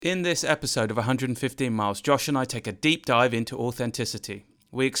In this episode of 115 Miles, Josh and I take a deep dive into authenticity.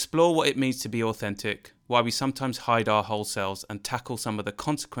 We explore what it means to be authentic, why we sometimes hide our whole selves, and tackle some of the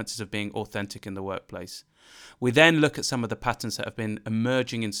consequences of being authentic in the workplace. We then look at some of the patterns that have been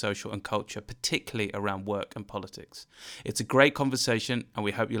emerging in social and culture, particularly around work and politics. It's a great conversation, and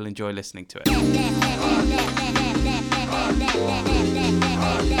we hope you'll enjoy listening to it.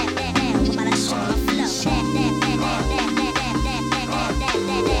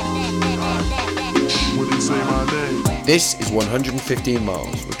 This is 115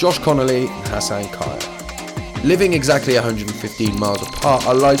 Miles with Josh Connolly and Hassan Kaya. Living exactly 115 miles apart,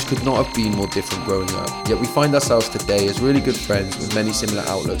 our lives could not have been more different growing up, yet we find ourselves today as really good friends with many similar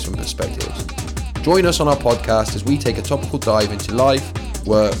outlooks and perspectives. Join us on our podcast as we take a topical dive into life,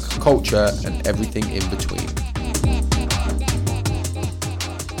 work, culture, and everything in between.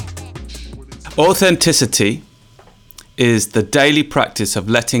 Authenticity is the daily practice of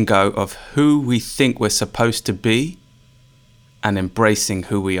letting go of who we think we're supposed to be and embracing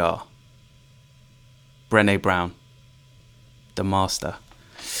who we are. Brené Brown, the master.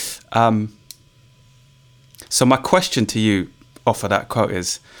 So my question to you off of that quote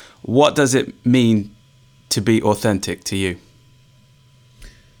is, what does it mean to be authentic to you?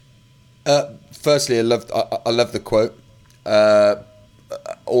 Firstly, I love the quote.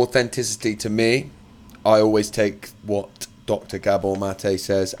 Authenticity to me, I always take what Dr. Gabor Mate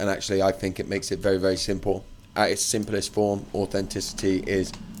says, and actually I think it makes it very, very simple. At its simplest form, authenticity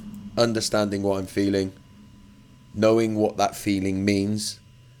is understanding what I'm feeling, knowing what that feeling means,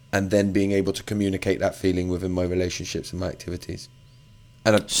 and then being able to communicate that feeling within my relationships and my activities.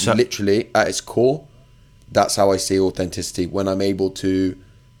 And literally, at its core, that's how I see authenticity, when I'm able to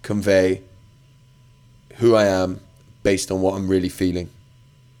convey who I am based on what I'm really feeling.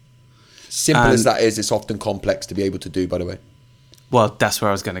 Simple as that is, it's often complex to be able to do, by the way. Well, that's where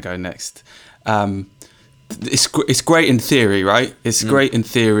I was going to go next. It's great in theory, right? It's great in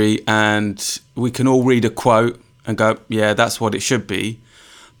theory, and we can all read a quote and go, yeah, that's what it should be.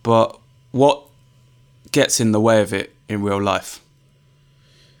 But what gets in the way of it in real life?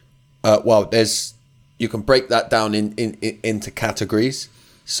 Well, you can break that down into categories.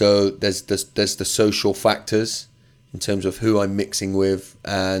 So there's the social factors in terms of who I'm mixing with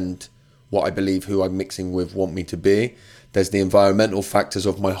and what I believe who I'm mixing with want me to be. There's the environmental factors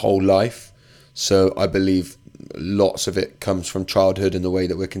of my whole life. So I believe lots of it comes from childhood and the way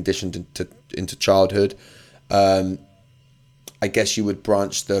that we're conditioned into childhood. I guess you would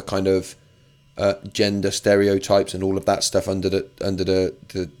branch the kind of gender stereotypes and all of that stuff under the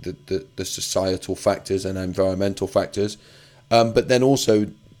societal factors and environmental factors, but then also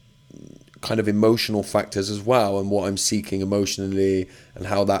kind of emotional factors as well, and what I'm seeking emotionally and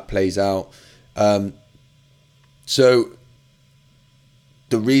how that plays out. So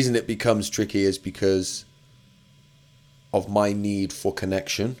the reason it becomes tricky is because of my need for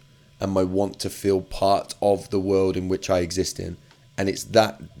connection and my want to feel part of the world in which I exist in. And it's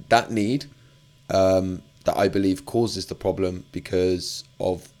that need that I believe causes the problem because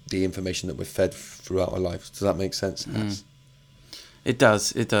of the information that we're fed throughout our lives. Does that make sense? It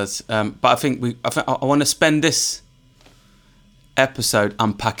does. But I think I want to spend this episode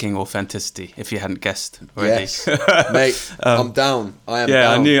unpacking authenticity, if you hadn't guessed already. Yes, mate, I'm down. I am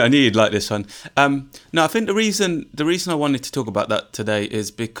down. I knew you'd like this one. No, I think the reason I wanted to talk about that today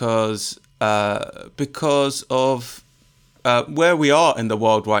is because of where we are in the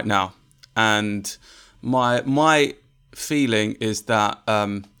world right now, and my feeling is that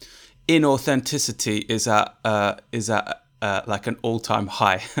inauthenticity is at like an all-time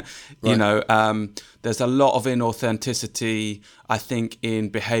high. You know, there's a lot of inauthenticity, I think, in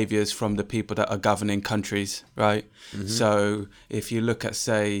behaviors from the people that are governing countries, right? Mm-hmm. So if you look at,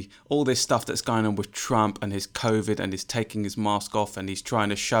 say, all this stuff that's going on with Trump and his COVID, and he's taking his mask off and he's trying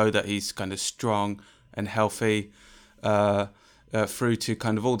to show that he's kind of strong and healthy, through to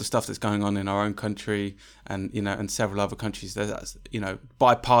kind of all the stuff that's going on in our own country and, you know, and several other countries. There's, you know,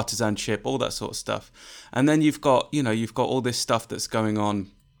 bipartisanship, all that sort of stuff. And then you've got all this stuff that's going on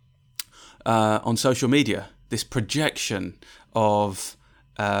social media, this projection of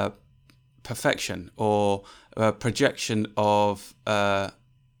perfection, or projection of, a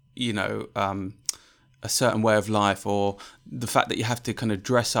certain way of life, or the fact that you have to kind of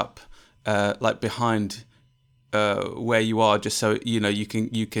dress up like behind where you are, just so you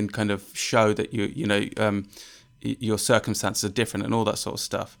can kind of show that your circumstances are different and all that sort of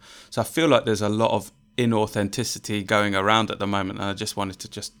stuff. So I feel like there's a lot of inauthenticity going around at the moment, and I just wanted to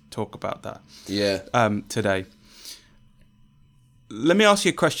just talk about that. Today. Let me ask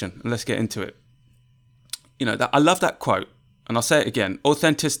you a question, and let's get into it. I love that quote. and I'll say it again,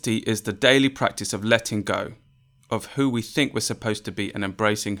 authenticity is the daily practice of letting go of who we think we're supposed to be and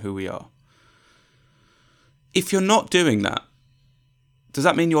embracing who we are. If you're not doing that, does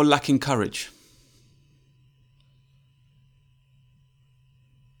that mean you're lacking courage?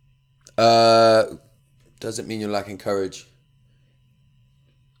 Does it mean you're lacking courage?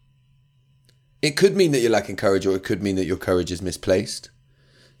 It could mean that you're lacking courage, or it could mean that your courage is misplaced.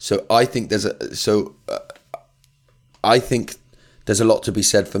 So I think there's a lot to be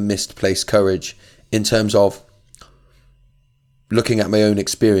said for misplaced courage in terms of looking at my own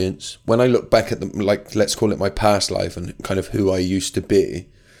experience. When I look back at let's call it my past life and kind of who I used to be,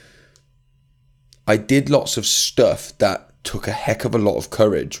 I did lots of stuff that took a heck of a lot of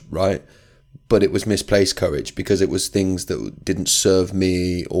courage, right? But it was misplaced courage because it was things that didn't serve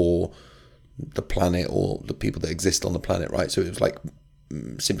me or the planet or the people that exist on the planet, right? So it was like,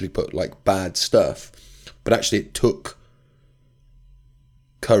 simply put, like bad stuff. But actually it took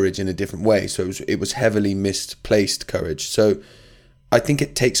courage in a different way. So it was heavily misplaced courage. So I think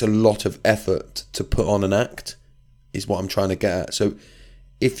it takes a lot of effort to put on an act, is what I'm trying to get at. So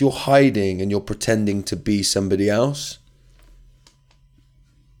if you're hiding and you're pretending to be somebody else,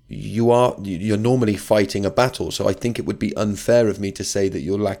 you're normally fighting a battle. So I think it would be unfair of me to say that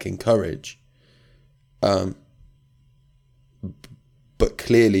you're lacking courage. But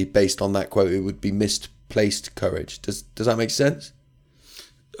clearly, based on that quote, it would be misplaced courage. Does that make sense?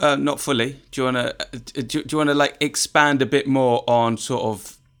 Not fully. Do you want to like expand a bit more on sort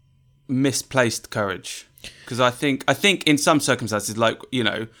of misplaced courage? Because I think in some circumstances, like, you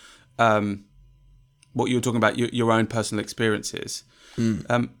know, what you were talking about, your own personal experiences.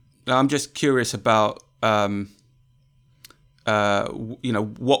 I'm just curious about you know,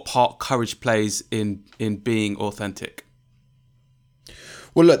 what part courage plays in being authentic.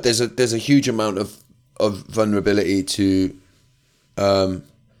 Well, look, there's a huge amount of vulnerability to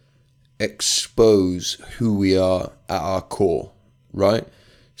expose who we are at our core, right?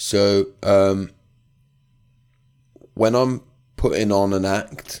 So when I'm putting on an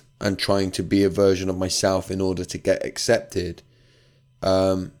act and trying to be a version of myself in order to get accepted,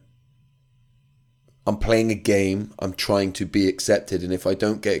 I'm playing a game. I'm trying to be accepted, and if I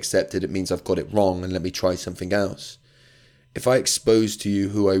don't get accepted, it means I've got it wrong, and let me try something else. If I expose to you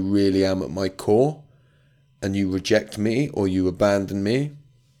who I really am at my core, and you reject me or you abandon me,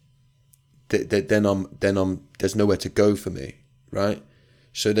 then there's nowhere to go for me, right?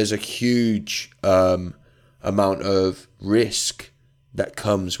 So there's a huge amount of risk that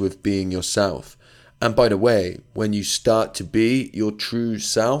comes with being yourself. And by the way, when you start to be your true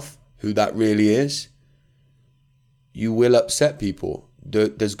self, who that really is, you will upset people.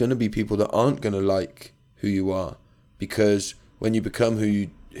 There's going to be people that aren't going to like who you are, because when you become who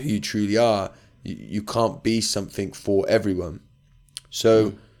you truly are, you can't be something for everyone.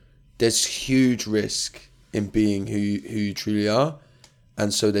 So there's huge risk in being who you truly are,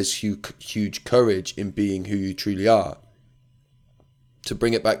 and so there's huge courage in being who you truly are. To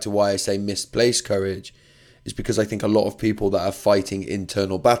bring it back to why I say misplaced courage, is because I think a lot of people that are fighting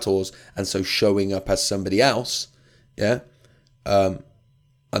internal battles and so showing up as somebody else, are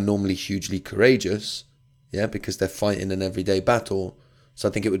normally hugely courageous, because they're fighting an everyday battle. So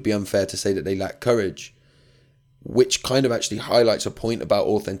I think it would be unfair to say that they lack courage, which kind of actually highlights a point about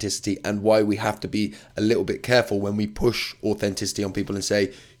authenticity and why we have to be a little bit careful when we push authenticity on people and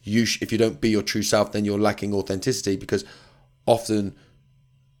say, if you don't be your true self, then you're lacking authenticity, because often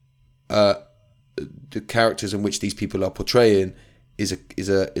the characters in which these people are portraying is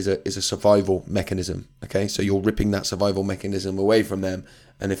a survival mechanism. Okay, so you're ripping that survival mechanism away from them,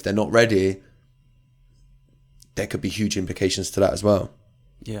 and if they're not ready, there could be huge implications to that as well.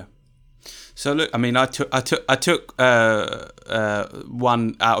 Yeah. So look, I mean, I took one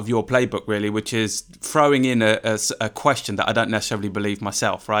out of your playbook, really, which is throwing in a question that I don't necessarily believe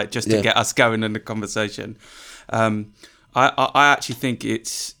myself, right? Just to get us going in the conversation. I actually think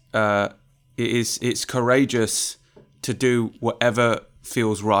it's courageous to do whatever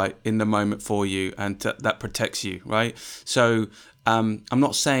feels right in the moment for you, and that protects you, right? So I'm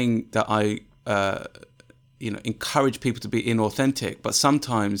not saying that I encourage people to be inauthentic, but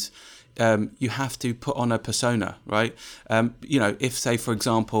sometimes you have to put on a persona, right? If, say, for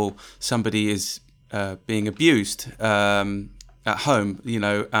example, somebody is being abused at home,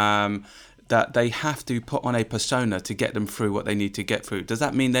 that they have to put on a persona to get them through what they need to get through. Does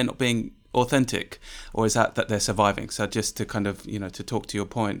that mean they're not being authentic, or is that they're surviving? So just to kind of, to talk to your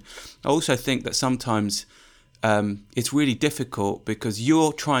point, I also think that sometimes it's really difficult because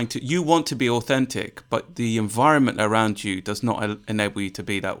you want to be authentic, but the environment around you does not enable you to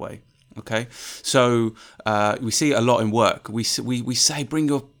be that way. Okay, so we see it a lot in work. We say bring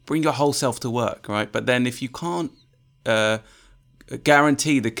your whole self to work, right? But then if you can't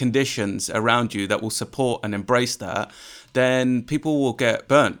guarantee the conditions around you that will support and embrace that, then people will get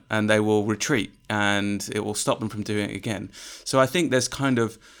burnt and they will retreat, and it will stop them from doing it again. So I think there's kind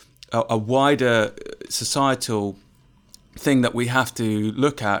of a wider societal thing that we have to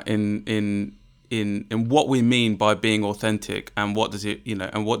look at in what we mean by being authentic, and what does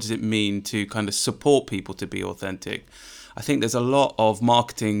it mean to kind of support people to be authentic. I think there's a lot of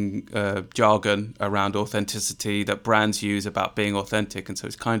marketing jargon around authenticity that brands use about being authentic, and so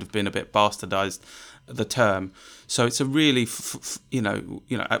it's kind of been a bit bastardized, the term. So it's a really,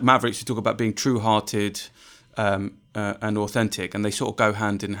 at Mavericks we talk about being true-hearted and authentic, and they sort of go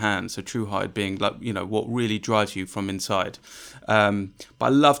hand in hand. So true-hearted being like, what really drives you from inside. But I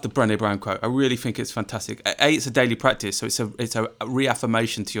love the Brené Brown quote. I really think it's fantastic. It's a daily practice, so it's a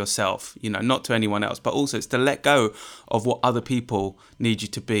reaffirmation to yourself, not to anyone else, but also it's to let go of what other people need you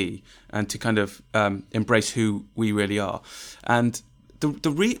to be, and to kind of embrace who we really are. And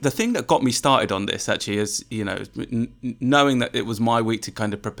the thing that got me started on this actually is, knowing that it was my week to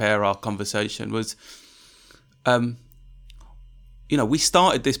kind of prepare our conversation was, we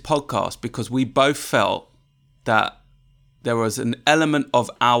started this podcast because we both felt that there was an element of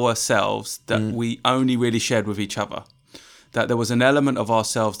ourselves that we only really shared with each other. That there was an element of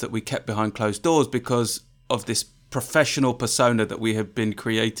ourselves that we kept behind closed doors because of this professional persona that we have been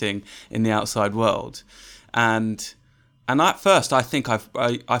creating in the outside world. And at first, I think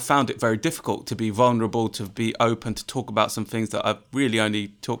I found it very difficult to be vulnerable, to be open, to talk about some things that I've really only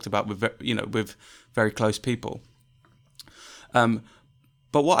talked about with very close people.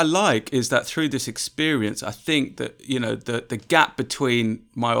 But what I like is that through this experience, I think that, the gap between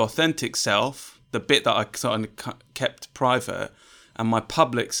my authentic self, the bit that I sort of kept private, and my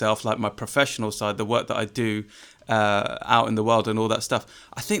public self, like my professional side, the work that I do out in the world and all that stuff,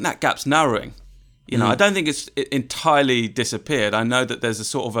 I think that gap's narrowing. I don't think it's entirely disappeared. I know that there's a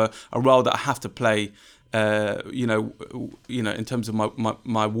sort of a role that I have to play, in terms of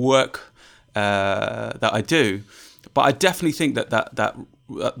my work that I do. But I definitely think that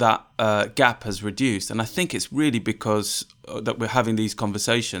gap has reduced, and I think it's really because that we're having these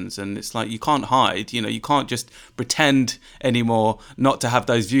conversations, and it's like you can't hide. You can't just pretend anymore not to have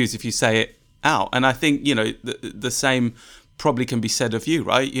those views if you say it out. And I think the same probably can be said of you,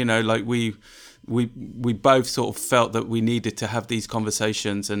 right? Like we both sort of felt that we needed to have these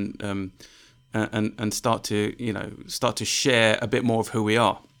conversations and start to share a bit more of who we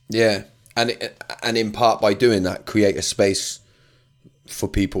are. Yeah. And in part by doing that, create a space for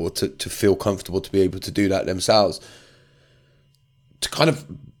people to feel comfortable to be able to do that themselves. To kind of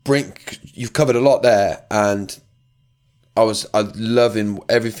you've covered a lot there, and I loving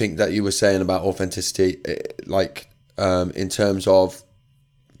everything that you were saying about authenticity, in terms of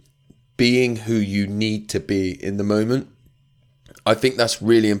being who you need to be in the moment. I think that's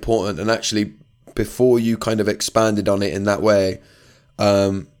really important. And actually, before you kind of expanded on it in that way,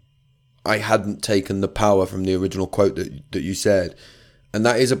 I hadn't taken the power from the original quote that you said. And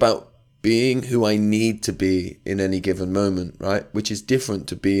that is about being who I need to be in any given moment, right? Which is different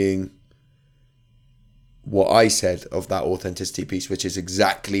to being what I said of that authenticity piece, which is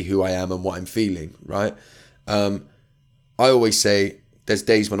exactly who I am and what I'm feeling, right? I always say there's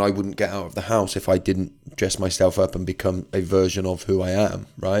days when I wouldn't get out of the house if I didn't dress myself up and become a version of who I am,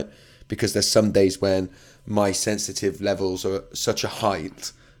 right? Because there's some days when my sensitive levels are at such a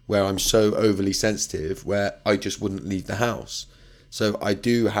height where I'm so overly sensitive where I just wouldn't leave the house. So I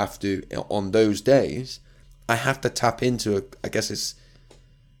do have to, on those days, I have to tap into, I guess it's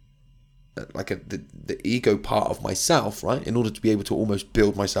like the ego part of myself, right? In order to be able to almost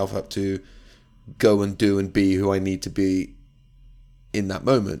build myself up to go and do and be who I need to be in that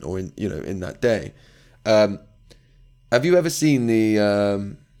moment, or in that day. Have you ever seen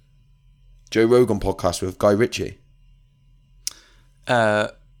the Joe Rogan podcast with Guy Ritchie? I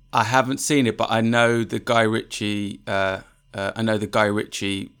haven't seen it, but I know the Guy Ritchie. I know the Guy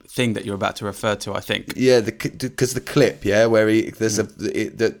Ritchie thing that you're about to refer to. I think. Yeah, because the clip, where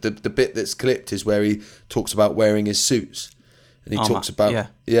the bit that's clipped is where he talks about wearing his suits, and he talks about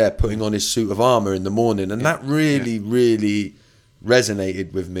putting on his suit of armor in the morning, and that really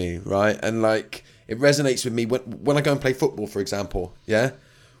resonated with me, right? And like it resonates with me when I go and play football, for example.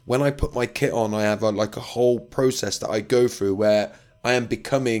 When I put my kit on, I have a whole process that I go through where I am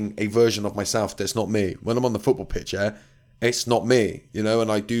becoming a version of myself that's not me. When I'm on the football pitch, it's not me,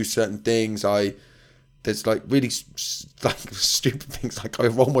 and I do certain things. I there's like really like stupid things, like I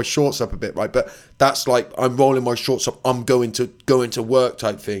roll my shorts up a bit, right? But that's like, I'm rolling my shorts up, I'm going to work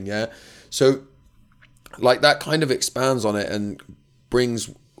type thing, yeah? So like that kind of expands on it and brings,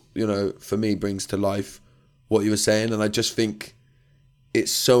 you know, for me, brings to life what you were saying. And I just think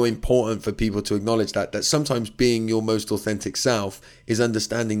it's so important for people to acknowledge that sometimes being your most authentic self is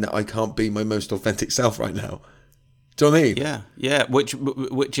understanding that I can't be my most authentic self right now. Do you know what I mean? Yeah.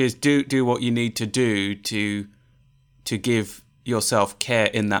 Which is do what you need to do to give yourself care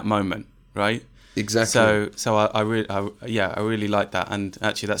in that moment, right? Exactly. So I really like that, and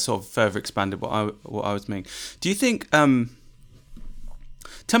actually that sort of further expanded what I was meaning. Do you think?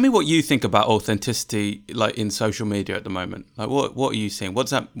 Tell me what you think about authenticity, like in social media at the moment. Like, what are you seeing?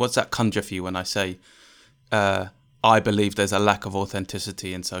 What's that conjure for you when I say, I believe there's a lack of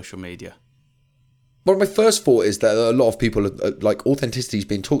authenticity in social media? Well, my first thought is that a lot of people are, like, authenticity is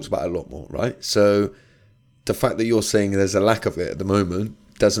being talked about a lot more, right? So the fact that you're saying there's a lack of it at the moment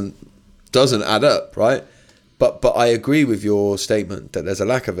doesn't add up, right? But I agree with your statement that there's a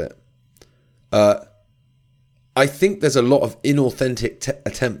lack of it. I think there's a lot of inauthentic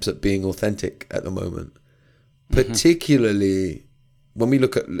attempts at being authentic at the moment, particularly when we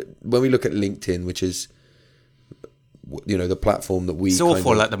look at LinkedIn, which is, you know, the platform that we. It's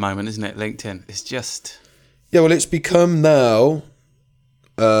awful at the moment, isn't it? LinkedIn. It's just. Yeah, well, it's become now.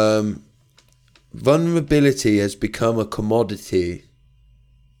 Vulnerability has become a commodity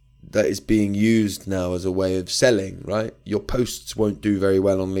that is being used now as a way of selling, right? Your posts won't do very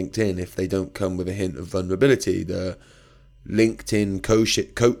well on LinkedIn if they don't come with a hint of vulnerability. The LinkedIn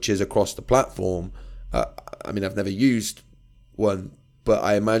coaches across the platform, I mean, I've never used one, but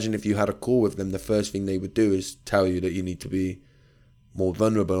I imagine if you had a call with them, the first thing they would do is tell you that you need to be more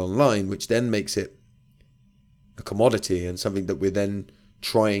vulnerable online, which then makes it a commodity and something that we're then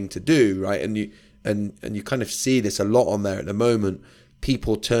trying to do, right? And you kind of see this a lot on there at the moment.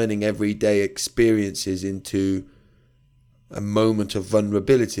 People turning everyday experiences into a moment of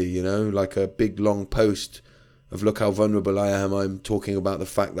vulnerability, you know, like a big long post of look how vulnerable I am. I'm talking about the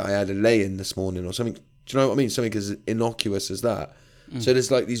fact that I had a lay-in this morning or something. Do you know what I mean? Something as innocuous as that. So there's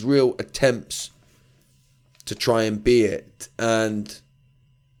like these real attempts to try and be it. And,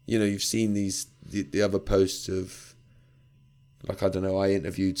 you know, you've seen the other posts of, like, I don't know, I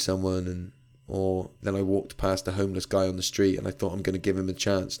interviewed someone or then I walked past a homeless guy on the street and I thought I'm going to give him a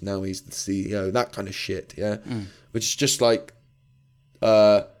chance. Now he's the CEO, that kind of shit, yeah? Which is just like,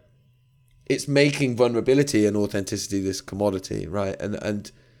 it's making vulnerability and authenticity this commodity, right?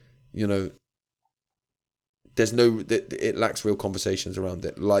 And you know, it lacks real conversations around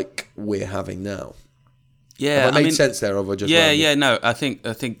it like we're having now. Yeah, Have I made sense there, or have I just rounded? Yeah, no, I think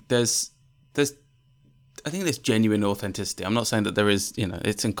there's genuine authenticity. I'm not saying that there is, you know,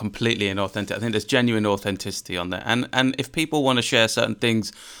 it's completely inauthentic. I think there's genuine authenticity on there. And if people want to share certain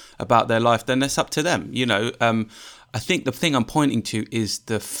things about their life, then it's up to them. You know, I think the thing I'm pointing to is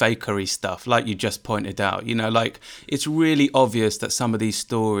the fakery stuff, like you just pointed out. You know, like it's really obvious that some of these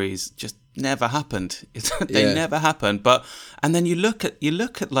stories just never happened. They never happened. And then you look at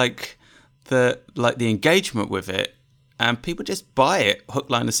like the engagement with it. And people just buy it hook,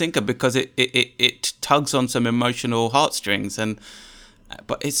 line, and sinker because it tugs on some emotional heartstrings,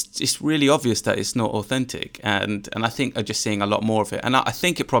 but it's really obvious that it's not authentic, and I think I'm just seeing a lot more of it, and I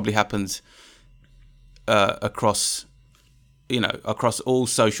think it probably happens across all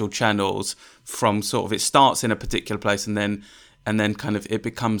social channels. From sort of, it starts in a particular place and then kind of it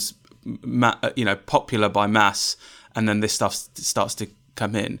becomes popular by mass, and then this stuff starts to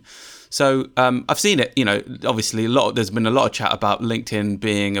come in. So I've seen it, you know, obviously there's been a lot of chat about LinkedIn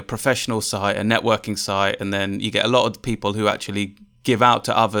being a professional site, a networking site, and then you get a lot of people who actually give out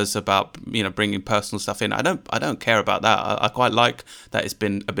to others about, you know, bringing personal stuff in. I don't care about that. I quite like that it's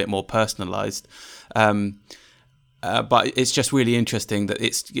been a bit more personalized. But it's just really interesting that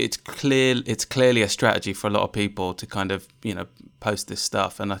it's clearly a strategy for a lot of people to kind of, you know, post this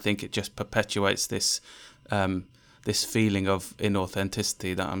stuff, and I think it just perpetuates this this feeling of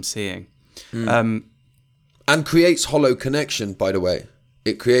inauthenticity that I'm seeing. And creates hollow connection, by the way.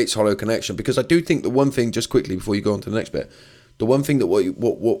 It creates hollow connection, because I do think the one thing, just quickly before you go on to the next bit, the one thing that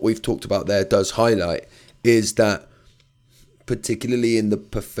what we've talked about there does highlight is that, particularly in the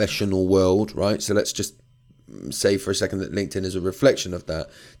professional world, right? So let's just say for a second that LinkedIn is a reflection of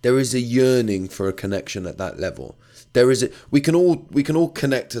that. There is a yearning for a connection at that level. We can all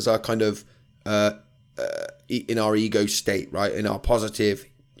connect as our kind of in our ego state, right? In our positive,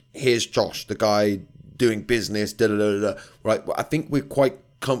 here's Josh, the guy doing business, right? I think we're quite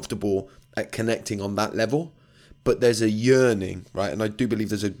comfortable at connecting on that level. but there's a yearning, right? And I do believe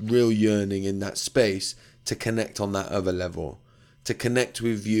there's a real yearning in that space to connect on that other level, to connect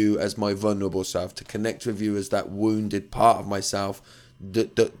with you as my vulnerable self, to connect with you as that wounded part of myself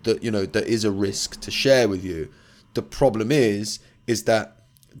that you know, that is a risk to share with you. The problem is that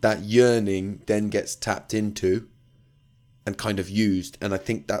yearning then gets tapped into and kind of used, and I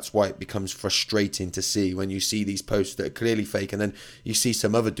think that's why it becomes frustrating to see when you see these posts that are clearly fake, and then you see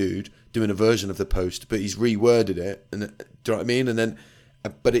some other dude doing a version of the post, but he's reworded it, and do you know what I mean? And then,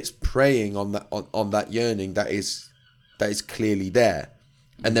 but it's preying on that yearning that is clearly there.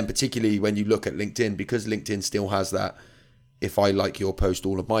 And then particularly when you look at LinkedIn, because LinkedIn still has that, if I like your post,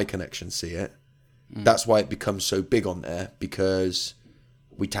 all of my connections see it. That's why it becomes so big on there, because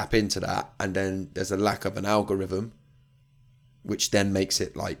we tap into that, and then there's a lack of an algorithm, which then makes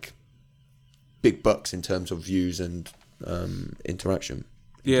it like big bucks in terms of views and interaction.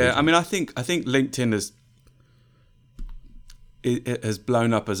 Yeah, I mean, I think LinkedIn has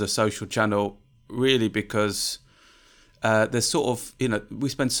blown up as a social channel really because there's sort of, you know, we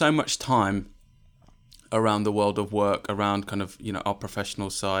spend so much time around the world of work, around kind of, you know, our professional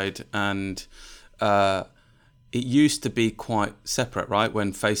side, and it used to be quite separate, right?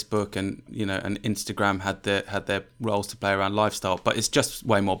 When Facebook and, you know, and Instagram had their roles to play around lifestyle, but it's just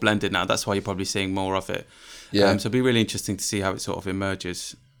way more blended now. That's why you're probably seeing more of it. Yeah. So it'd be really interesting to see how it sort of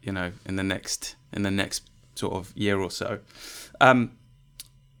emerges, you know, in the next sort of year or so. Do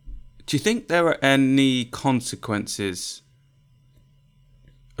you think there are any consequences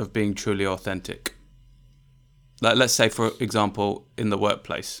of being truly authentic? Like, let's say, for example, in the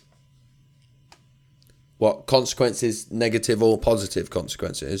workplace. What consequences? Negative or positive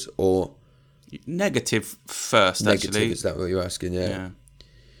consequences, or negative first? Negative, actually, is that what you're asking? Yeah.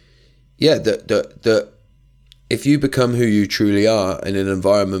 The if you become who you truly are in an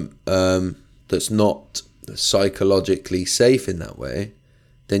environment that's not psychologically safe in that way,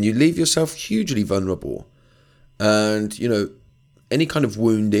 then you leave yourself hugely vulnerable. And, you know, any kind of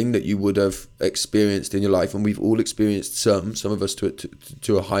wounding that you would have experienced in your life, and we've all experienced some of us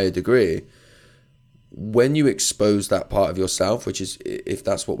to a higher degree, when you expose that part of yourself, which is, if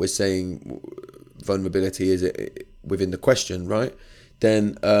that's what we're saying, vulnerability is it within the question, right?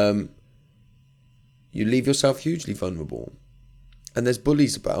 Then you leave yourself hugely vulnerable. And there's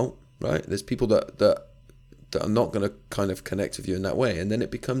bullies about, right? There's people that are not going to kind of connect with you in that way, and then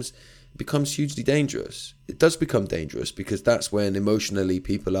it becomes hugely dangerous. It does become dangerous because that's when emotionally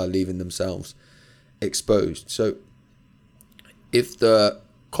people are leaving themselves exposed. So if the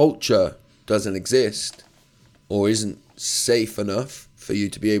culture doesn't exist or isn't safe enough for you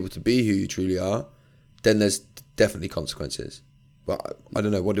to be able to be who you truly are, then there's definitely consequences. But I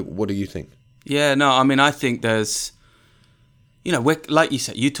don't know. What do you think? Yeah, no, I mean, I think there's, you know, we're, like you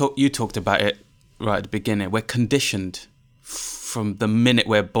said, you talked about it right at the beginning. We're conditioned from the minute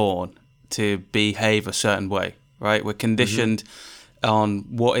we're born to behave a certain way, right? We're conditioned on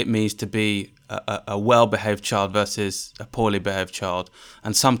what it means to be a well-behaved child versus a poorly behaved child.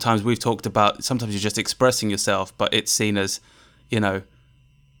 And sometimes we've talked about, sometimes you're just expressing yourself, but it's seen as, you know,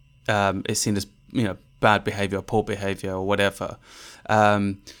 bad behavior or poor behavior or whatever.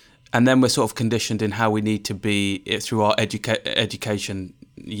 And then we're sort of conditioned in how we need to be through our education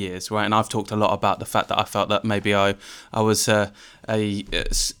years, right? And I've talked a lot about the fact that I felt that maybe I was a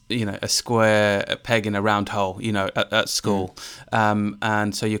square peg in a round hole, you know, at school,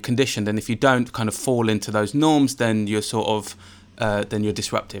 and so you're conditioned, and if you don't kind of fall into those norms, then you're sort of then you're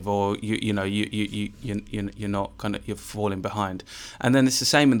disruptive, or you're not kind of, you're falling behind. And then it's the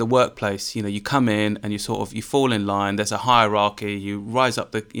same in the workplace. You know, you come in and you fall in line. There's a hierarchy. You rise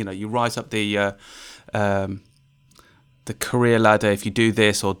up the career ladder if you do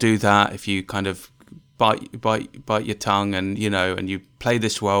this or do that. If you kind of bite your tongue and you play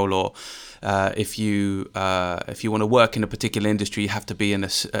this role, or if you want to work in a particular industry, you have to be in a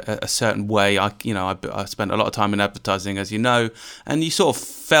certain way. I spent a lot of time in advertising, as you know, and you sort of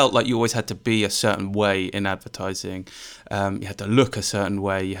felt like you always had to be a certain way in advertising. You had to look a certain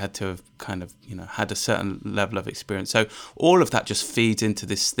way. You had to have kind of, had a certain level of experience. So all of that just feeds into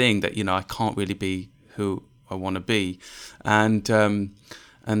this thing that, I can't really be who I want to be. And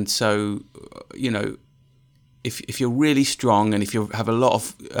so, if you're really strong and if you have a lot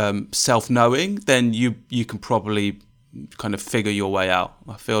of self-knowing, then you can probably kind of figure your way out.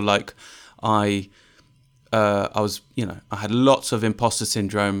 I feel like I had lots of imposter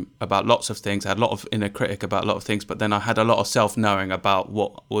syndrome about lots of things. I had a lot of inner critic about a lot of things, but then I had a lot of self-knowing about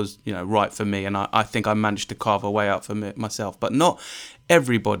what was, right for me. And I think I managed to carve a way out for myself, but not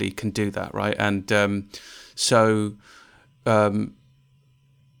everybody can do that, right? And so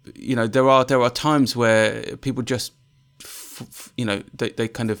there are times where people just, they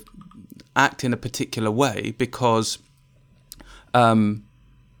kind of act in a particular way because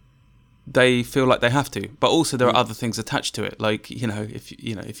they feel like they have to. But also there are other things attached to it, like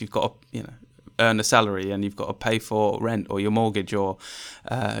if you've got to earn a salary and you've got to pay for rent or your mortgage, or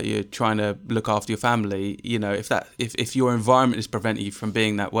you're trying to look after your family, if your environment is preventing you from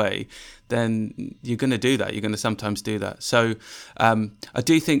being that way, then you're going to do that. You're going to sometimes do that. So I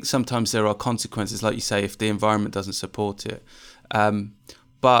do think sometimes there are consequences, like you say, if the environment doesn't support it.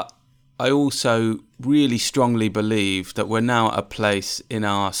 But I also really strongly believe that we're now at a place in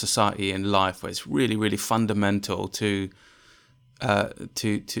our society and life where it's really, really fundamental to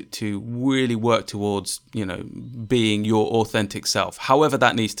really work towards, being your authentic self, however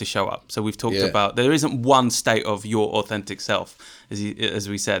that needs to show up. So we've talked about, there isn't one state of your authentic self. As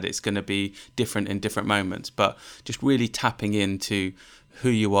we said, it's going to be different in different moments, but just really tapping into who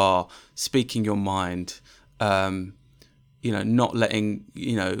you are, speaking your mind, not letting,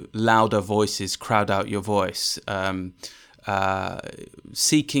 louder voices crowd out your voice,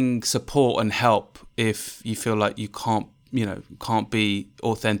 seeking support and help if you feel like you can't be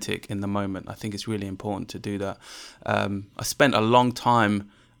authentic in the moment. I think it's really important to do that. I spent a long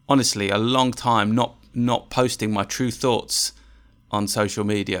time not posting my true thoughts on social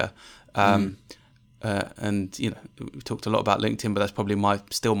media. And we talked a lot about LinkedIn, but that's probably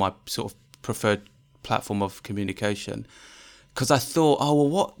still my sort of preferred platform of communication. Because I thought,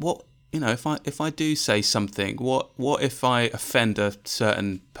 what if I do say something, what if I offend a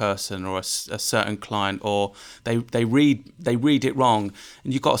certain person or a certain client, or they read it wrong,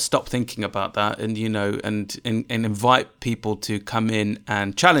 and you've got to stop thinking about that, and and invite people to come in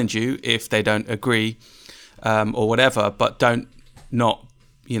and challenge you if they don't agree, or whatever, but not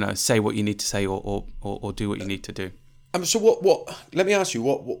say what you need to say or do what you need to do. So what? Let me ask you,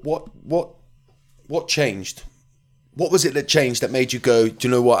 what changed? What was it that changed that made you go, do you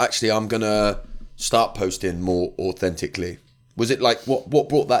know what, actually I'm going to start posting more authentically? Was it like, what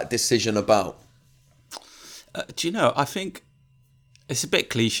brought that decision about? I think it's a bit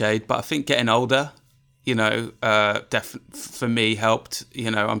cliched, but I think getting older, for me helped.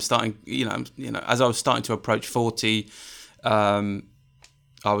 I'm starting, as I was starting to approach 40, I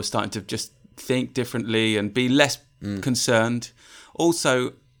was starting to just think differently and be less concerned.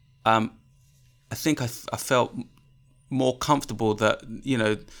 Also, I think I felt more comfortable that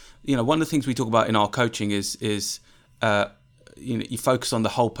one of the things we talk about in our coaching is you focus on the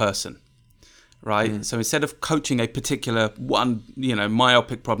whole person, right? So instead of coaching a particular one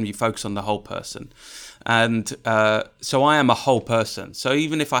myopic problem, you focus on the whole person. And so I am a whole person, so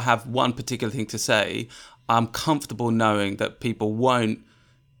even if I have one particular thing to say, I'm comfortable knowing that people won't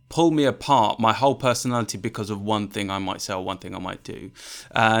pull me apart, my whole personality, because of one thing I might say or one thing I might do.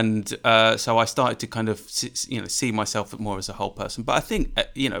 And so I started to kind of see myself more as a whole person. But I think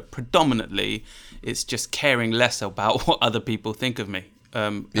predominantly it's just caring less about what other people think of me.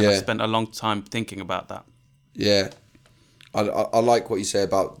 And I spent a long time thinking about that. Yeah, I like what you say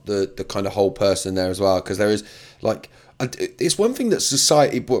about the kind of whole person there as well, because there is it's one thing that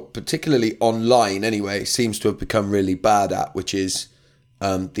society, but particularly online anyway, seems to have become really bad at, which is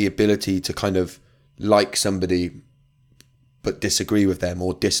the ability to kind of like somebody but disagree with them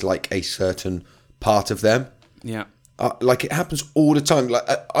or dislike a certain part of them. Yeah. It happens all the time. Like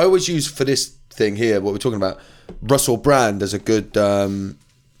I always use for this thing here, what we're talking about, Russell Brand as a good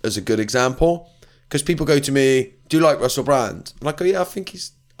example, because people go to me, do you like Russell Brand? And I go, yeah, I think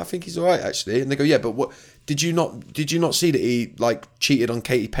he's all right actually. And they go, yeah, but what did you not see that he cheated on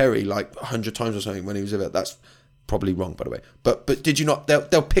Katy Perry 100 times or something when he was with it? That's probably wrong, by the way. But did you not?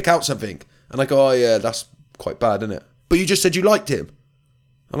 They'll pick out something, and I go, oh yeah, that's quite bad, isn't it? But you just said you liked him.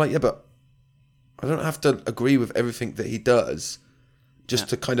 I'm like, yeah, but I don't have to agree with everything that he does just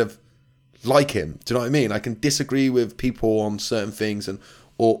to kind of like him. Do you know what I mean? I can disagree with people on certain things and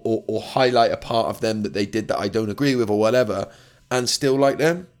or highlight a part of them that they did that I don't agree with or whatever, and still like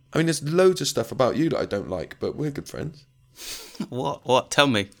them. I mean, there's loads of stuff about you that I don't like, but we're good friends. What? Tell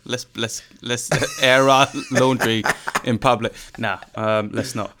me. Let's air our laundry in public. Nah,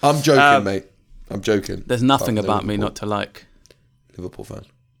 let's not. I'm joking, mate. I'm joking. There's nothing about me not to like. Liverpool fan.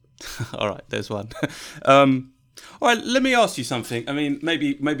 All right, there's one. All right, let me ask you something. I mean,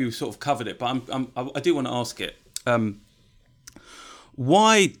 maybe we sort of covered it, but I do want to ask it.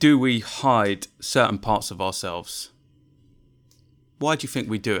 Why do we hide certain parts of ourselves? Why do you think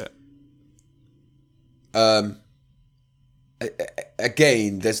we do it?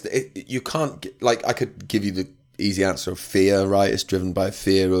 Again, you can't, I could give you the easy answer of fear, right? It's driven by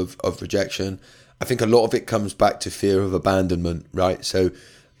fear of rejection. I think a lot of it comes back to fear of abandonment, right? So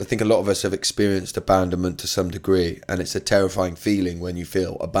I think a lot of us have experienced abandonment to some degree, and it's a terrifying feeling when you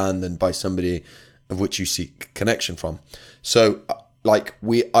feel abandoned by somebody of which you seek connection from. So, like,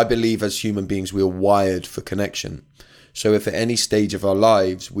 I believe as human beings, we are wired for connection. So if at any stage of our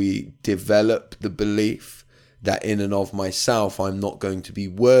lives we develop the belief that in and of myself I'm not going to be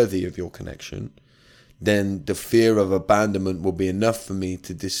worthy of your connection, then the fear of abandonment will be enough for me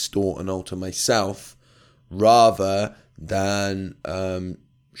to distort and alter myself rather than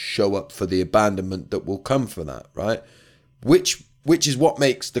show up for the abandonment that will come for that, right? Which is what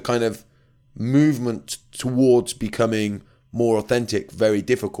makes the kind of movement towards becoming more authentic very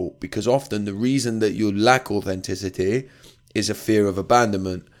difficult, because often the reason that you lack authenticity is a fear of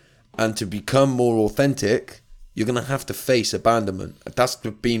abandonment. And to become more authentic, you're going to have to face abandonment. That's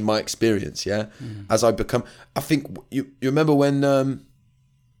been my experience, yeah? As I become... I think you remember when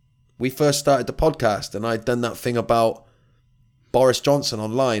we first started the podcast and I'd done that thing about Boris Johnson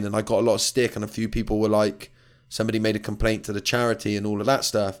online, and I got a lot of stick, and a few people were like, somebody made a complaint to the charity and all of that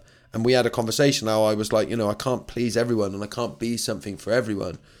stuff. And we had a conversation how I was like, I can't please everyone and I can't be something for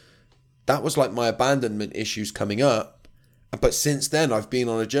everyone. That was like my abandonment issues coming up. But since then, I've been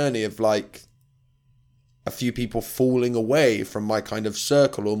on a journey of like a few people falling away from my kind of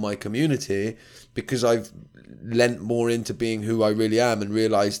circle or my community, because I've lent more into being who I really am and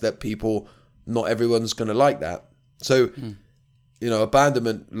realized that not everyone's going to like that. So,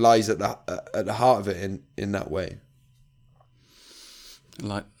 abandonment lies at the heart of it in that way.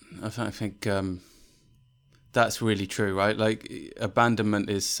 Like, I think that's really true, right? Like, abandonment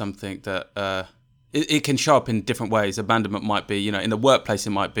is something that it can show up in different ways. Abandonment might be, in the workplace, it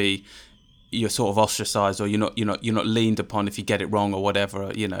might be you're sort of ostracized, or you're not leaned upon if you get it wrong or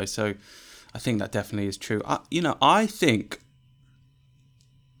whatever, So I think that definitely is true. I think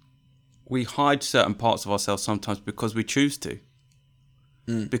we hide certain parts of ourselves sometimes because we choose to,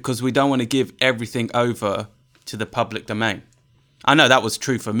 because we don't want to give everything over to the public domain. I know that was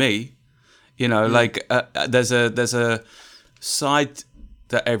true for me, there's a side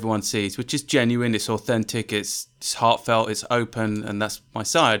that everyone sees, which is genuine, it's authentic, it's heartfelt, it's open, and that's my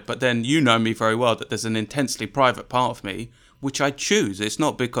side. But then you know me very well that there's an intensely private part of me, which I choose. It's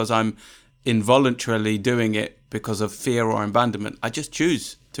not because I'm involuntarily doing it because of fear or abandonment. I just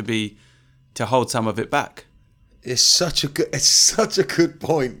choose to hold some of it back. It's such a good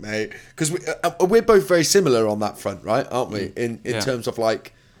point, mate. Because we're both very similar on that front, right? Aren't we? In terms of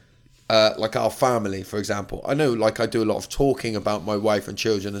like our family, for example. I know, like, I do a lot of talking about my wife and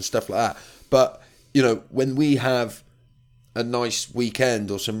children and stuff like that. But when we have a nice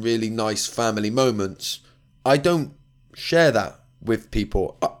weekend or some really nice family moments, I don't share that with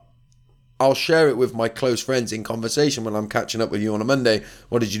people. I'll share it with my close friends in conversation when I'm catching up with you on a Monday.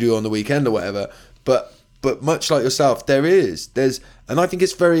 What did you do on the weekend or whatever? But much like yourself, there's, and I think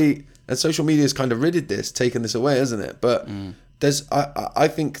it's very, and social media has kind of ridded this, taken this away, hasn't it? But I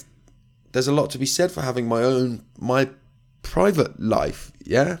think there's a lot to be said for having my private life,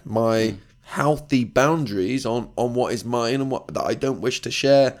 my healthy boundaries on what is mine and what that I don't wish to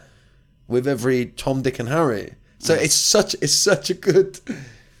share with every Tom, Dick and Harry. So it's such a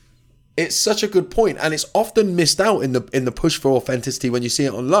good point, and it's often missed out in the push for authenticity when you see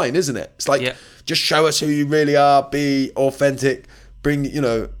it online, isn't it? It's like, just show us who you really are, be authentic, bring,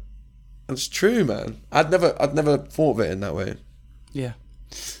 and it's true, man. I'd never thought of it in that way. Yeah.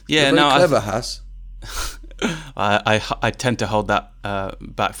 You're very clever, Has. I tend to hold that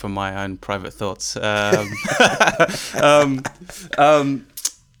back from my own private thoughts. All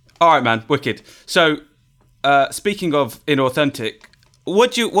right, man, wicked. So, speaking of inauthentic,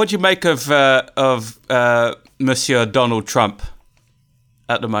 what do you make of Monsieur Donald Trump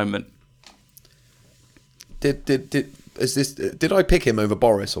at the moment? Did I pick him over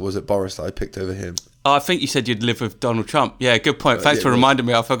Boris, or was it Boris that I picked over him? Oh, I think you said you'd live with Donald Trump. Yeah, good point. Thanks for reminding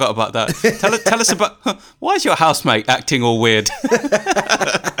me. I forgot about that. Tell us about... Why is your housemate acting all weird?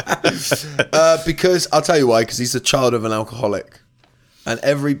 Because, I'll tell you why, because he's a child of an alcoholic. And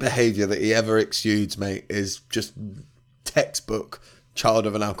every behaviour that he ever exudes, mate, is just textbook child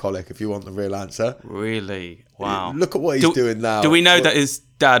of an alcoholic, if you want the real answer. Really? Wow. Look at what he's doing now. Do we know that his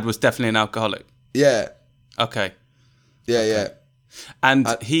dad was definitely an alcoholic? Yeah. Okay. Yeah, okay. Yeah. And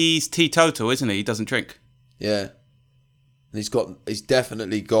he's teetotal, isn't he? He doesn't drink. Yeah. And he's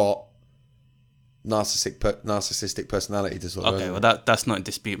definitely got narcissistic personality disorder. Okay, well that's not in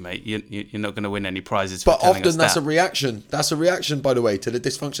dispute, mate. You're not going to win any prizes. But for telling often us that's that. a reaction. That's a reaction, by the way, to the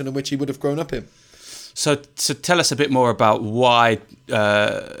dysfunction in which he would have grown up in. So tell us a bit more about why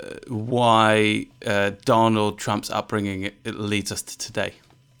Donald Trump's upbringing it leads us to today.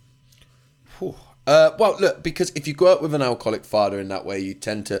 Well, look, because if you grow up with an alcoholic father in that way, you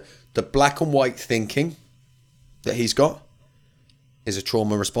tend to... The black and white thinking that he's got is a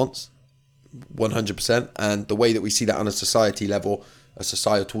trauma response, 100%. And the way that we see that on a societal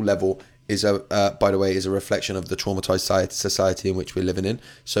level, is by the way, is a reflection of the traumatized society in which we're living in.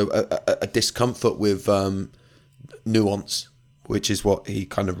 So a discomfort with nuance, which is what he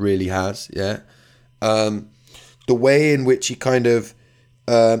kind of really has, yeah. The way in which he kind of...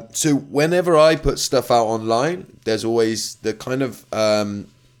 so whenever I put stuff out online, there's always the kind of...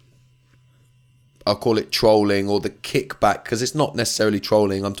 I'll call it trolling or the kickback, because it's not necessarily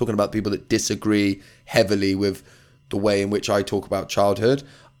trolling. I'm talking about people that disagree heavily with the way in which I talk about childhood,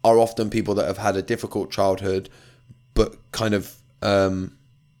 are often people that have had a difficult childhood, but kind of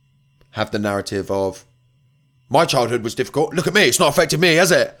have the narrative of, my childhood was difficult. Look at me. It's not affected me,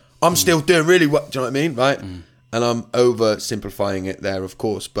 has it? I'm still doing really well. Do you know what I mean? Right. And I'm oversimplifying it there, of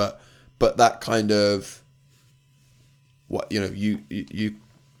course. But that kind of, what, you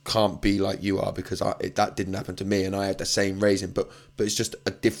can't be like you are, because that didn't happen to me and I had the same raising, but it's just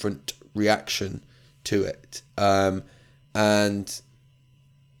a different reaction to it. And that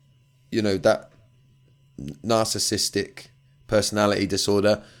narcissistic personality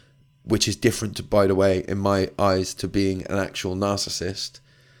disorder, which is different, by the way, in my eyes, to being an actual narcissist.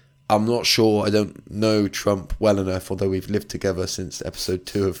 I'm not sure. I don't know Trump well enough, although we've lived together since episode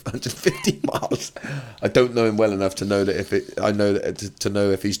 2 of 150 Miles. I don't know him well enough to know that to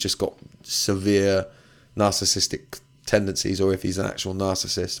know if he's just got severe narcissistic tendencies or if he's an actual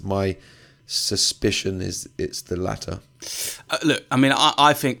narcissist. My suspicion is it's the latter. Look, I mean,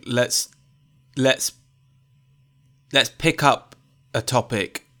 I think let's pick up a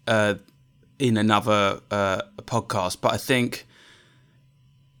topic in another podcast, but I think,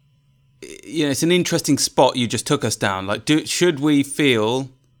 it's an interesting spot you just took us down. Like, should we feel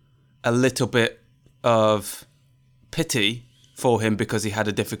a little bit of pity for him because he had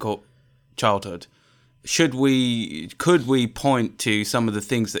a difficult childhood? Could we point to some of the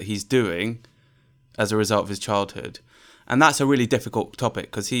things that he's doing as a result of his childhood? And that's a really difficult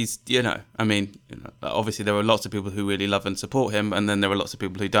topic, because he's, obviously there are lots of people who really love and support him, and then there are lots of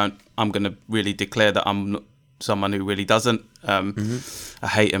people who don't. I'm going to really declare that I'm not someone who really doesn't. I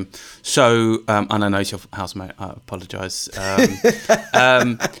hate him. So, and I know he's your housemate. I apologise.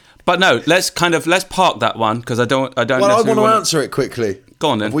 But no, let's park that one, because I don't. Well, I want to answer it quickly.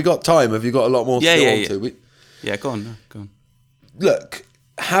 Go on then. Have we got time? Have you got a lot more to go on to? Yeah, go on. Look,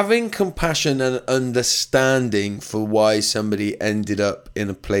 having compassion and understanding for why somebody ended up in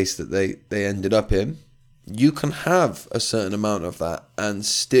a place that they ended up in, you can have a certain amount of that and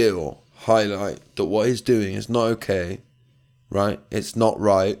still highlight that what he's doing is not okay, right? It's not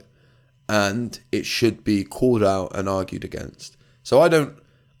right, and it should be called out and argued against. So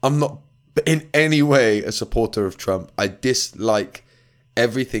I'm not in any way a supporter of Trump. I dislike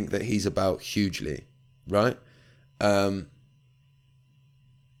everything that he's about hugely, right? And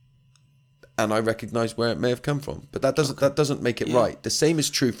I recognise where it may have come from, but that doesn't make it right. The same is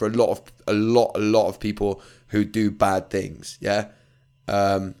true for a lot of people who do bad things. Yeah,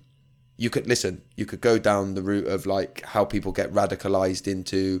 you could go down the route of like how people get radicalised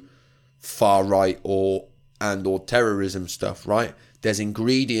into far right or terrorism stuff. Right? There's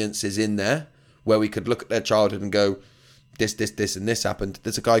ingredients in there where we could look at their childhood and go, this, and this happened.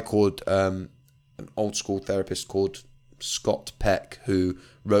 There's a guy called an old school therapist called Scott Peck who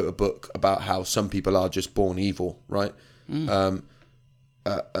wrote a book about how some people are just born evil, right?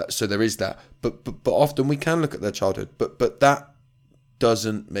 So there is that, but often we can look at their childhood, but that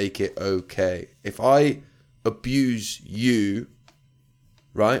doesn't make it okay. If I abuse you,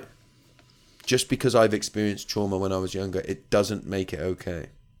 right, just because I've experienced trauma when I was younger, it doesn't make it okay.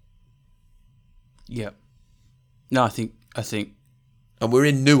 Yeah. No, I think. And we're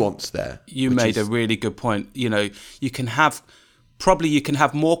in nuance there. You made a really good point. You can have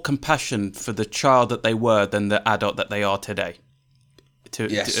more compassion for the child that they were than the adult that they are today. To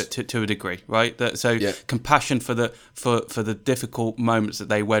a degree, right? Compassion for the difficult moments that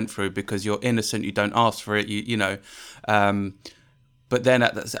they went through, because you're innocent, you don't ask for it, but then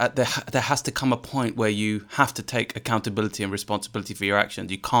there has to come a point where you have to take accountability and responsibility for your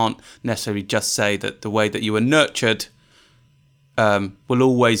actions. You can't necessarily just say that the way that you were nurtured will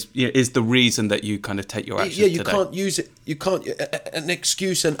always is the reason that you kind of take your actions. Yeah, you today. Can't use it. You can't. An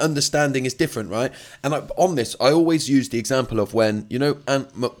excuse and understanding is different, right? And on this, I always use the example of when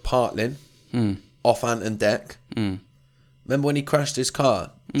Ant McPartlin off Ant and Dec. Remember when he crashed his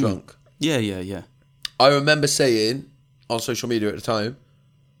car drunk? Yeah. I remember saying on social media at the time,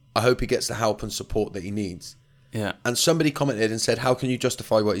 I hope he gets the help and support that he needs. Yeah. And somebody commented and said, "How can you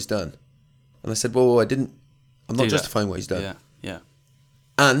justify what he's done?" And I said, well, I'm not Do justifying what he's done. Yeah, yeah.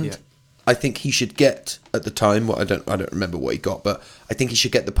 And Yeah. I think he should get, at the time, I don't remember what he got, but I think he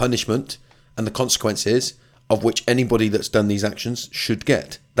should get the punishment and the consequences of which anybody that's done these actions should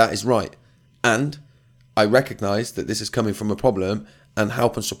get. That is right. And I recognise that this is coming from a problem, and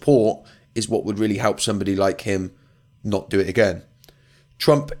help and support is what would really help somebody like him not do it again.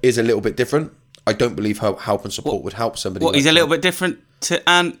 Trump is a little bit different. I don't believe help and support would help somebody. Well, like he's a Trump. little bit different from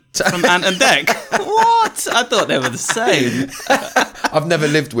Ant and Dec. What? I thought they were the same. I've never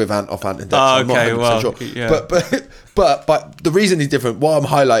lived with Ant and Dec, so Oh, I'm not okay, 100% well, sure. yeah. But the reason he's different, what I'm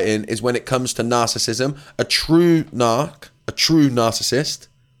highlighting is when it comes to narcissism, a true narcissist,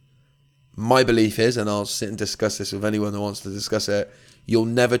 my belief is, and I'll sit and discuss this with anyone that wants to discuss it, you'll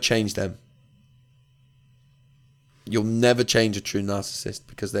never change them. You'll never change a true narcissist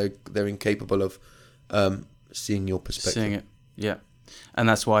because they're incapable of seeing your perspective. Seeing it, yeah. And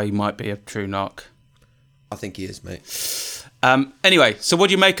that's why he might be a true narc. I think he is, mate. Anyway, so what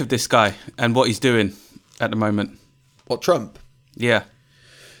do you make of this guy and what he's doing at the moment? What, Trump? Yeah.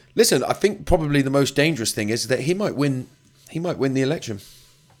 Listen, I think probably the most dangerous thing is that he might win the election.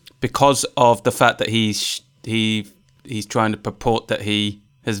 Because of the fact that he's trying to purport that he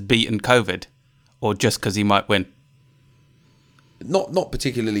has beaten COVID, or just because he might win? Not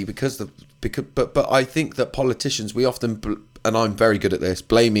particularly but I think that politicians, we often, and I'm very good at this,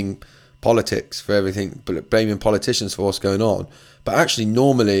 blaming politics for everything, blaming politicians for what's going on. But actually,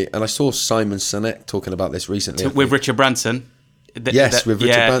 normally, and I saw Simon Sinek talking about this recently With Richard Branson. Yes, with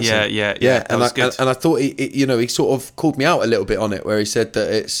Richard Branson. Yeah. And was good. I thought he sort of called me out a little bit on it, where he said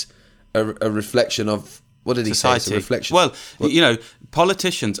that it's a reflection of, what did he say? It's a reflection. Well,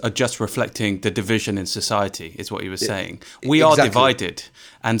 politicians are just reflecting the division in society, is what he was saying. We are divided.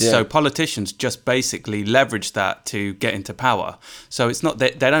 And so politicians just basically leverage that to get into power. So it's not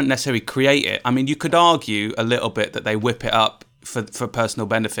that they don't necessarily create it. I mean, you could argue a little bit that they whip it up for personal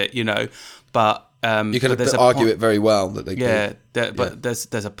benefit, but you can argue it very well that they do. But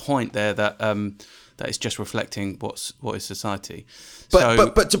there's a point there that that is just reflecting what is society.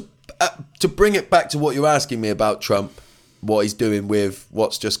 But to bring it back to what you're asking me about Trump, what he's doing with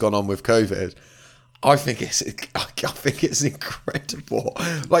what's just gone on with COVID, I think it's incredible.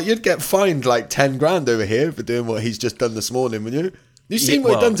 Like, you'd get fined like 10 grand over here for doing what he's just done this morning, wouldn't you? You've seen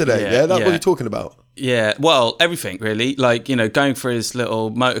what he's done today, yeah? That's what you're talking about. Yeah, well, everything really. Like, going for his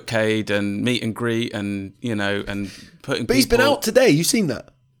little motorcade and meet and greet, and and putting. But he's been out today. You seen that?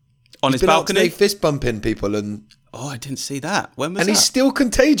 On his balcony, fist bumping people and. Oh, I didn't see that. When was that? And he's still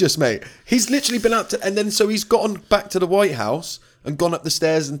contagious, mate. He's literally been out and then so he's gotten back to the White House and gone up the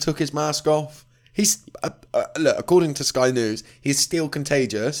stairs and took his mask off. He's look, according to Sky News, he's still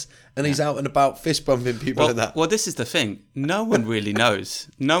contagious, and he's out and about fist bumping people and that. Well, this is the thing. No one really knows.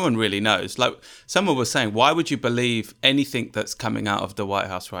 No one really knows. Like, someone was saying, why would you believe anything that's coming out of the White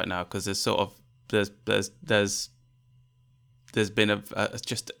House right now? Because there's been a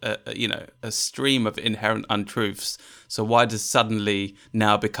stream of inherent untruths. So why does suddenly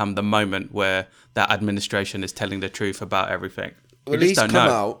now become the moment where that administration is telling the truth about everything? Well, he's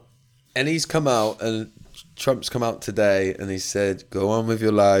come out, and Trump's come out today, and he said, "Go on with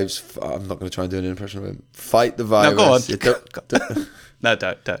your lives." I'm not going to try and do an impression of him. Fight the virus. No, go on. No,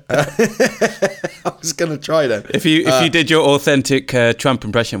 don't. I was going to try then. If you did your authentic Trump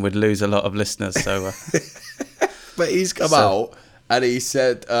impression, we'd lose a lot of listeners. So. But he's come out and he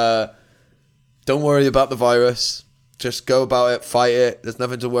said, "Don't worry about the virus. Just go about it, fight it. There's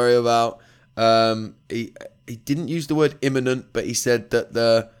nothing to worry about." He didn't use the word imminent, but he said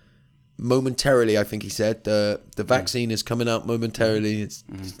that momentarily, I think he said, the vaccine is coming out momentarily. It's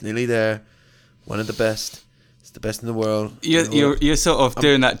nearly there. One of the best. It's the best in the world. You're sort of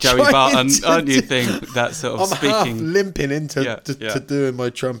doing that Joey Barton, aren't you? Thing that sort of I'm speaking. half limping into to doing my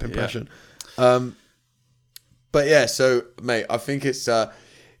Trump impression. Yeah. But yeah, so mate, I think it's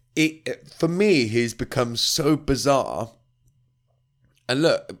for me, he's become so bizarre. And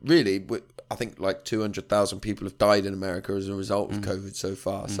look, really, I think like 200,000 people have died in America as a result of COVID so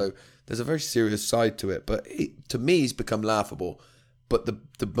far. So there's a very serious side to it. But to me, he's become laughable. But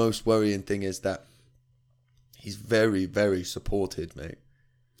the most worrying thing is that he's very, very supported, mate.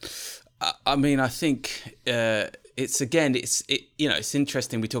 I mean, I think it's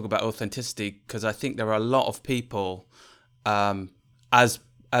interesting we talk about authenticity, because I think there are a lot of people, as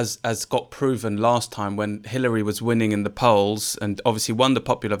got proven last time when Hillary was winning in the polls and obviously won the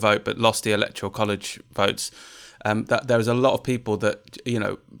popular vote but lost the electoral college votes, that there's a lot of people that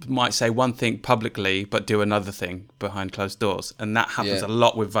might say one thing publicly but do another thing behind closed doors, and that happens a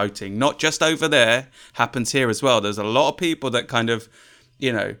lot with voting. Not just over there, happens here as well. There's a lot of people that kind of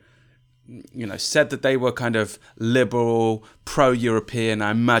said that they were kind of liberal, pro-European.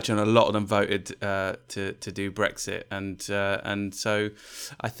 I imagine a lot of them voted to do Brexit, and so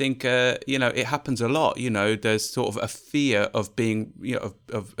I think it happens a lot. There's sort of a fear of being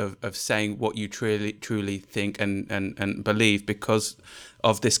of saying what you truly think and believe because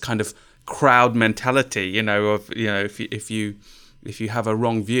of this kind of crowd mentality. If you have a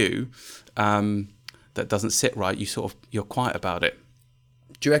wrong view that doesn't sit right, you're quiet about it.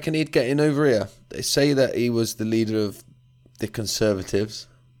 Do you reckon he'd get in over here? They say that he was the leader of the Conservatives.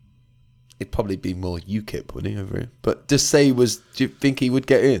 He'd probably be more UKIP, wouldn't he, over here? But just say he was... Do you think he would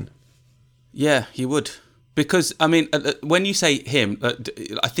get in? Yeah, he would. Because, I mean, when you say him,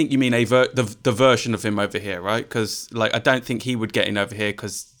 I think you mean the version of him over here, right? Because, I don't think he would get in over here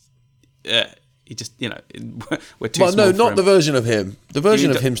because... he just, we're too small no, for not him. the version of him. The version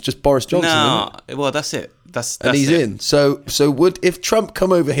of him's just Boris Johnson. No, isn't it? well, that's it. And he's in. So would if Trump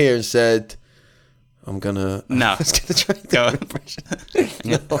come over here and said, "I'm gonna," no, go on.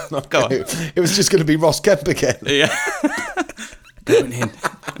 No, go on. It was just gonna be Ross Kemp again. Yeah, going in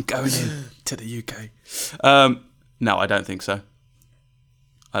to the UK. No, I don't think so.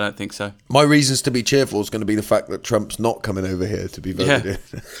 My reasons to be cheerful is going to be the fact that Trump's not coming over here to be voted in.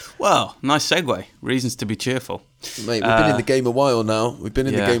 Well, nice segue. Reasons to be cheerful. Mate, we've been in the game a while now. For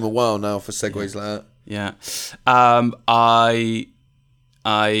segues like that. Yeah.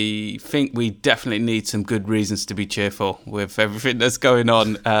 I think we definitely need some good reasons to be cheerful with everything that's going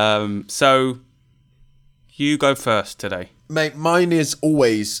on. So you go first today. Mate, mine is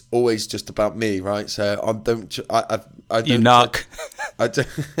always just about me, right? So I don't. You narc. I don't.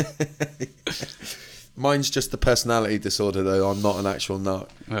 Mine's just the personality disorder, though. I'm not an actual narc.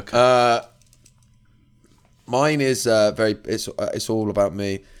 Okay. Mine is It's all about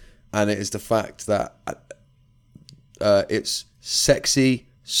me, and it is the fact that it's Sexy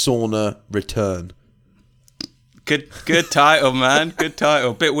Sauna Return. Good title, man. Good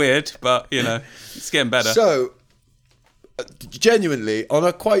title. Bit weird, but it's getting better. So, genuinely, on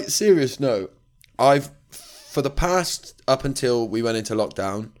a quite serious note, for the past, up until we went into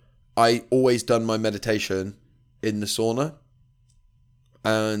lockdown, I always done my meditation in the sauna.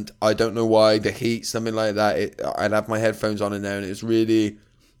 And I don't know why, the heat, something like that. I'd have my headphones on in there and it's really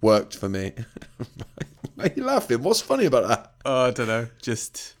worked for me. Why are you laughing? What's funny about that? Oh, I don't know.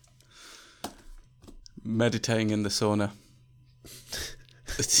 Just meditating in the sauna.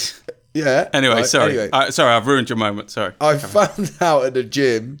 Yeah. Anyway, right, sorry. Anyway. Sorry, I've ruined your moment. Sorry. I found out at the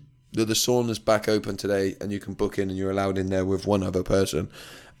gym that the sauna's back open today and you can book in and you're allowed in there with one other person.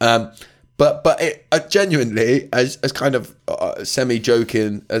 But it genuinely, as kind of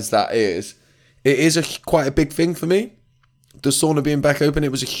semi-joking as that is, it is quite a big thing for me. The sauna being back open,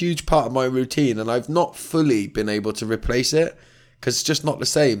 it was a huge part of my routine and I've not fully been able to replace it because it's just not the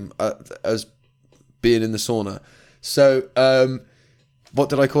same as being in the sauna. So, what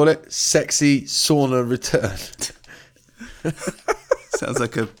did I call it? Sexy Sauna Return. Sounds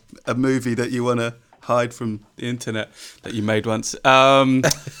like a movie that you want to hide from the internet that you made once. Okay,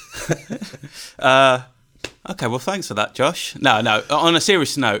 well, thanks for that, Josh. No. On a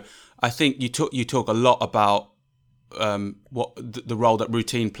serious note, I think you talk a lot about what the role that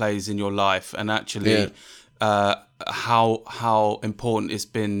routine plays in your life, and actually how important it's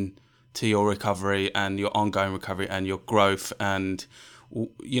been to your recovery and your ongoing recovery and your growth. And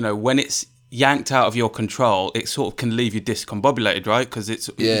when it's yanked out of your control, it sort of can leave you discombobulated, right? Because it's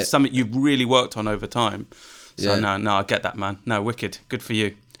something you've really worked on over time. So no, I get that, man. No, wicked. Good for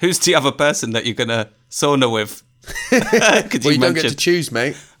you. Who's the other person that you're going to sauna with? Well, you don't get to choose,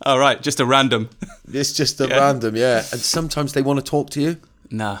 mate. All right, just a random. It's just a random, yeah. And sometimes they want to talk to you.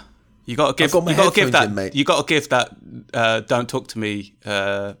 Nah. You got to give that don't talk to me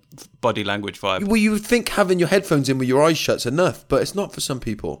body language vibe. Well, you would think having your headphones in with your eyes shut's enough, but it's not for some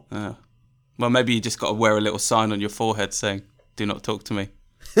people. Oh. Well, maybe you just got to wear a little sign on your forehead saying, "Do not talk to me."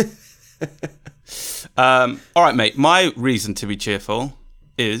 All right, mate. My reason to be cheerful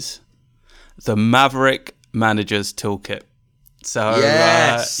is the Maverick Manager's Toolkit. So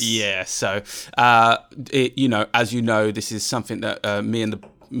yes. So as you know, this is something that me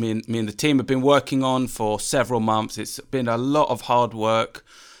and the team have been working on for several months. It's been a lot of hard work.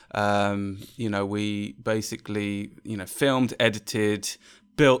 We basically filmed, edited,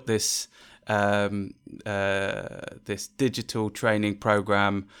 built this this digital training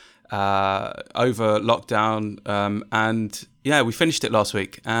program over lockdown, and we finished it last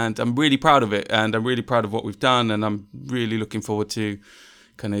week, and I'm really proud of it, and I'm really proud of what we've done, and I'm really looking forward to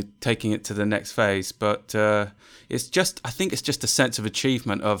kind of taking it to the next phase. But I think it's just a sense of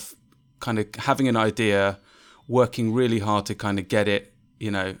achievement of kind of having an idea, working really hard to kind of get it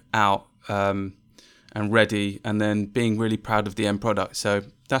out, and ready, and then being really proud of the end product. So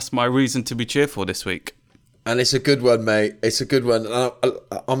that's my reason to be cheerful this week. And it's a good one, mate. It's a good one.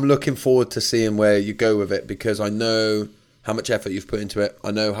 I'm looking forward to seeing where you go with it, because I know how much effort you've put into it.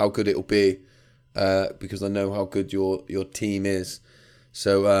 I know how good it'll be, because I know how good your team is.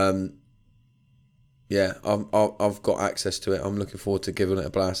 So, yeah, I've got access to it. I'm looking forward to giving it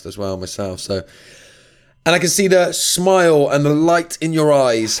a blast as well myself. So, and I can see the smile and the light in your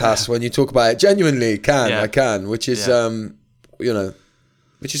eyes, Hass, when you talk about it. Genuinely, I can, which is,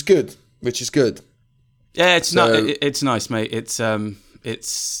 which is good. Which is good. Yeah, it's nice, mate. It's I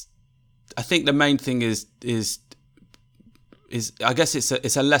think the main thing is I guess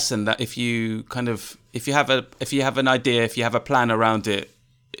it's a lesson that if you have an idea, if you have a plan around it,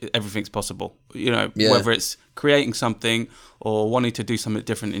 everything's possible. Whether it's creating something or wanting to do something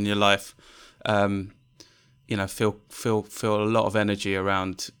different in your life, feel a lot of energy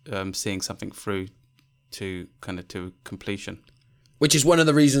around seeing something through to completion. Which is one of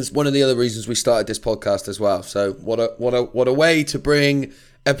the other reasons we started this podcast as well. So what a way to bring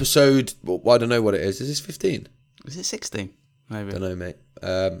episode. Well, I don't know what it is. Is this 15? Is it 16? Maybe. I don't know, mate.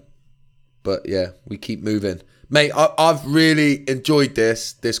 But yeah, we keep moving, mate. I've really enjoyed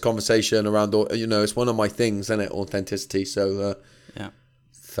this conversation around. It's one of my things, isn't it? Authenticity. So yeah.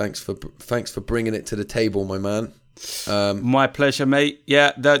 Thanks for bringing it to the table, my man. My pleasure, mate.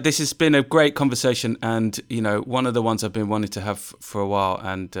 Yeah, this has been a great conversation, and one of the ones I've been wanting to have for a while,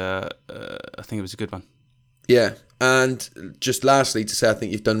 and I think it was a good one. Yeah, and just lastly to say, I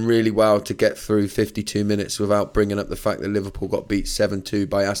think you've done really well to get through 52 minutes without bringing up the fact that Liverpool got beat 7-2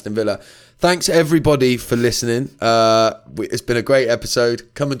 by Aston Villa. Thanks everybody for listening. It's been a great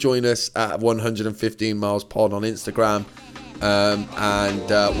episode. Come and join us at 115 Miles Pod on Instagram, and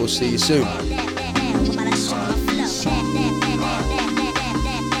we'll see you soon.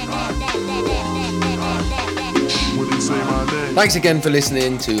 Thanks again for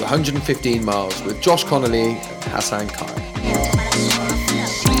listening to 115 Miles with Josh Connolly and Hassan Khan.